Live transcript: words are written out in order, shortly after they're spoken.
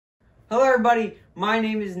Hello everybody, my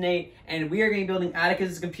name is Nate, and we are going to be building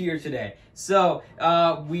Atticus' computer today. So,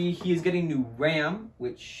 he is getting new RAM,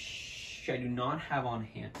 which I do not have on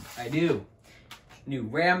hand. I do. New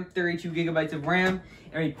RAM, 32 gigabytes of RAM,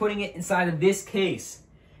 and we're putting it inside of this case.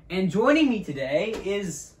 And joining me today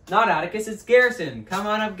is not Atticus, it's Garrison. Come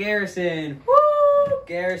on up, Garrison. Woo!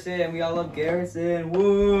 Garrison, we all love Garrison.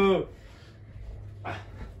 Woo!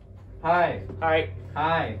 Hi. Hi.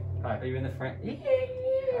 Hi. Hi. Are you in the front? Yeah,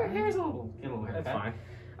 your hair's a little haircut. That's fine.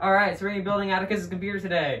 Alright, so we're gonna be building Atticus' computer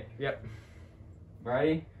today. Yep.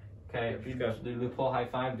 Ready? Okay, Yep, go. do loophole high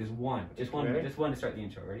five, just one. Just one to start the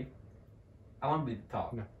intro. Ready? I want to be the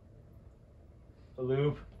top. No. A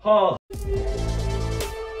loop. Hole.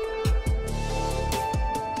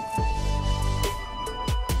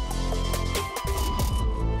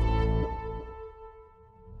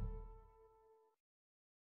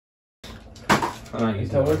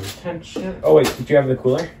 Tension. Oh wait, did you have the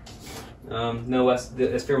cooler? No,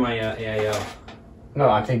 that's for my AIO. No,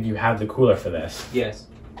 I think you have the cooler for this. Yes.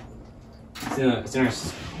 It's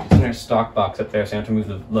in our stock box up there, so I have to move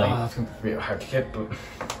the light. Oh, that's gonna be hard to get, but...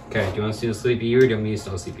 Okay, do you want to steal the CPU or do you want me to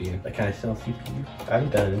steal the CPU? Can I sell CPU? I haven't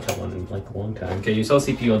done an Intel one in like a long time. Okay, you sell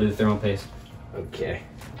CPU, I'll do the thermal paste. Okay.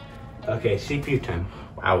 Okay, CPU time.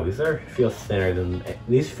 Wow, feel thinner than...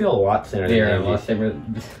 These feel a lot thinner They than are a lot thinner.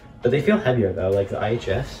 But they feel heavier though, like the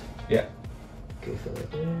IHS. Yeah. Okay, so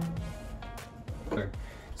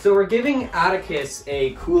So we're giving Atticus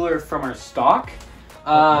a cooler from our stock.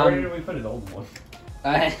 where did we put his old one?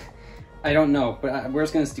 I don't know, but we're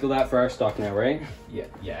just gonna steal that for our stock now, right?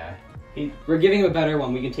 Yeah. We're giving him a better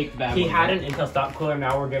one. We can take the bad one. He had an Intel stock cooler.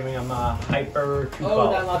 Now we're giving him a Hyper 212.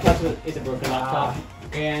 Oh, that laptop is a broken laptop,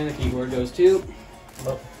 and the keyboard goes too.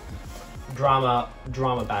 Oh. Drama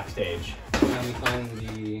backstage. Now we find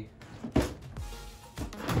the.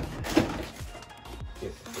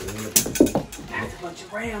 That's a bunch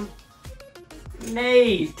of RAM.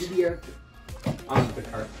 Nate! On the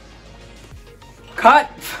cart. Cut!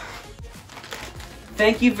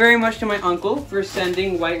 Thank you very much to my uncle for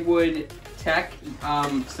sending Whitewood Tech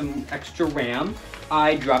some extra RAM.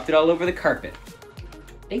 I dropped it all over the carpet.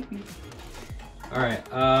 Thank you. Alright,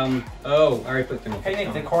 oh, I already put thermal paste Hey Nate,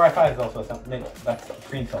 on. the Core i5 is also something. That's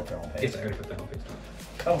green filter thermal paste. Yes, I already put thermal paste on.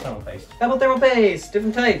 Double thermal paste. Double thermal paste,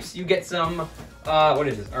 different types. You get some, what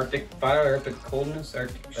is this? Arctic fire, Arctic coldness,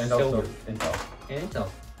 Arctic And silver. also Intel. And Intel.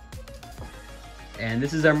 And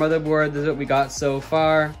this is our motherboard. This is what we got so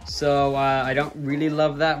far. So I don't really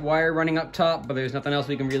love that wire running up top, but there's nothing else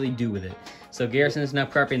we can really do with it. So Garrison is now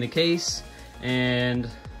prepping the case, and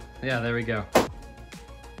yeah, there we go.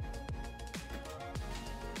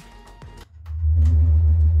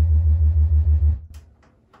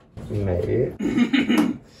 Mate.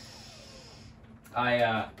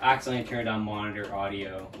 I accidentally turned on monitor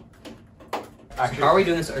audio. Actually, How are we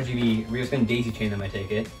doing this RGB? We're just gonna daisy chain them, I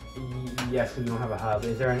take it. yes, because we don't have a hub.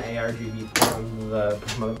 Is there an ARGB port on the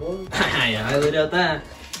motherboard? Yeah, I laid out that.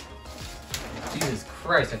 Jesus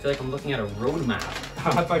Christ, I feel like I'm looking at a roadmap.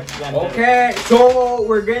 Okay, so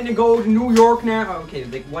we're gonna go to New York now. Okay,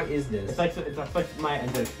 like what is this? It's like my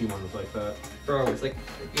NZXT one was like that. Bro, it's like,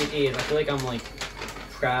 it is. I feel like I'm like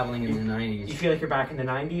traveling in the 90s. You feel like you're back in the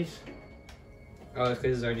 90s? Oh, it's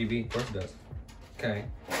because it's RGB. Of course it does. Okay.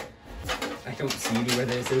 I don't see anywhere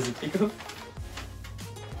that it says a pickup.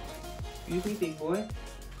 Excuse me, big boy.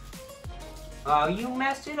 Oh, you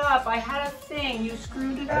messed it up. I had a thing. You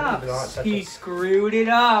screwed it up. He screwed it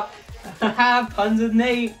up. Puns with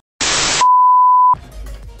Nate.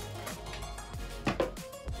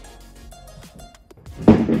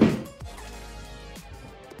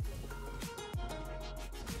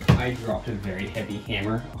 I dropped a very heavy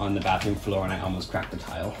hammer on the bathroom floor and I almost cracked the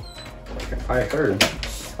tile. I heard.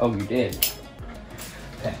 Oh, you did?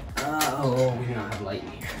 Okay. Oh, we do not have light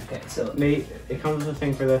in here. Okay, so... Nate, it comes with a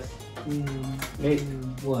thing for this. Nate,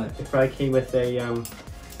 what? it probably came with a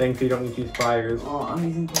thing so you don't need to use pliers. Oh, I'm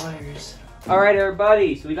using pliers. Alright,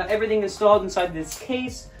 everybody. So we got everything installed inside this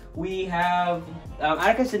case. We have...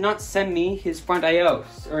 Atticus did not send me his front I/O,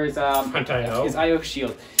 or his I/O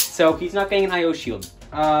shield. So he's not getting an I/O shield.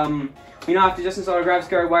 We now have to just install a graphics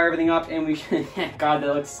card, wire everything up, and we should... God,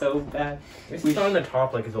 that looks so bad. It's on the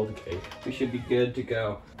top like his old case. We should be good to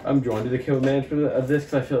go. I'm drawn to the cable management of this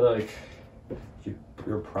because I feel like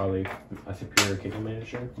you're probably a superior cable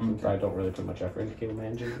manager. Since I don't really put much effort into cable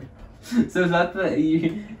managing. So is that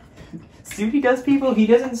the... See what he does, people? He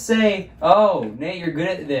doesn't say, oh, Nate, you're good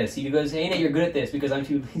at this. He goes, hey, Nate, you're good at this because I'm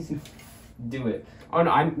too lazy to do it. Oh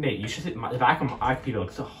no, Nate, you should see the back of my computer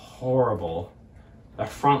looks so horrible. The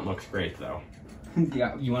front looks great though.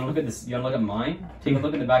 Yeah, you want to look at this? You want to look at mine? Take a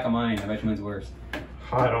look at the back of mine. I bet you mine's worse.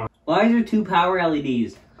 I don't. Why is there 2 power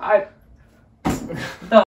LEDs? I.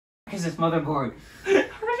 The is this motherboard?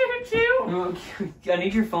 Too. I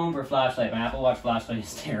need your phone for flashlight. My Apple Watch flashlight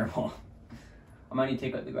is terrible. I might need to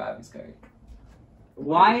take out the graphics card.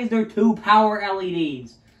 Why is there 2 power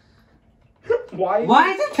LEDs? Why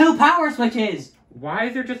is there 2 power switches? Why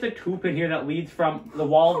is there just a tube in here that leads from the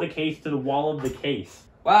wall of the case to the wall of the case?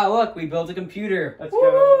 Wow, look, we built a computer. Let's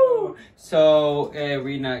go. So,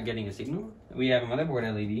 we're not getting a signal. We have a motherboard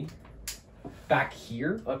LED. Back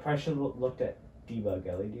here. I probably should have looked at debug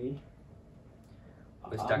LED.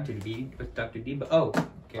 What's Dr. D? What's Dr. D? Oh,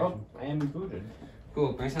 Garrison. I am booted.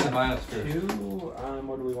 Cool, bring some of the BIOS first. 2,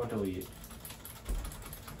 what do we want to lead?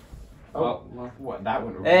 Oh, what? That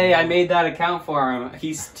one. Hey, I made that account for him.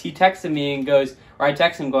 He texted me and goes, or I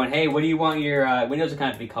text him going, hey, what do you want your Windows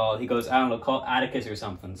account to be called? He goes, I don't know, call it Atticus or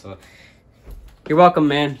something. So, you're welcome,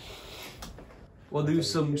 man. We'll do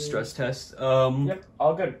some stress tests. Yep,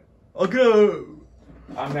 all good. I'll go.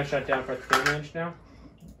 I'm gonna shut down for 3 inch now.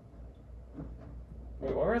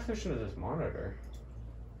 Wait, what resolution is this monitor?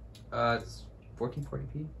 It's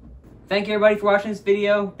 1440p. Thank you everybody for watching this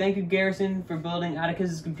video. Thank you, Garrison, for building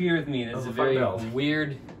Atticus's computer with me. This is a very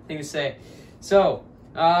weird thing to say. So,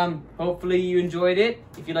 hopefully you enjoyed it.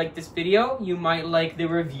 If you liked this video, you might like the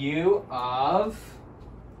review of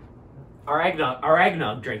Our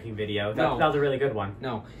eggnog drinking video. No. That was a really good one.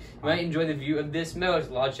 No. You might enjoy the view of this mouse,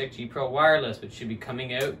 Logitech G Pro Wireless, which should be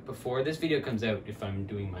coming out before this video comes out if I'm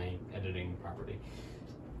doing my editing properly.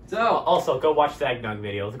 So, also, go watch the eggnog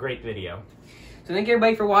video. It's a great video. So thank you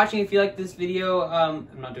everybody for watching. If you like this video, I'm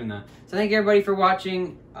not doing that. So thank you everybody for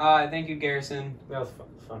watching. Thank you, Garrison. That was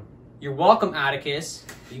fun. You're welcome, Atticus.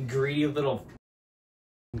 You greedy little...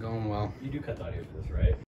 Going well. You do cut the audio for this,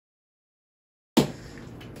 right?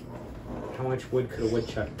 How much wood could a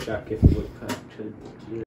woodchuck chuck if a woodchuck could...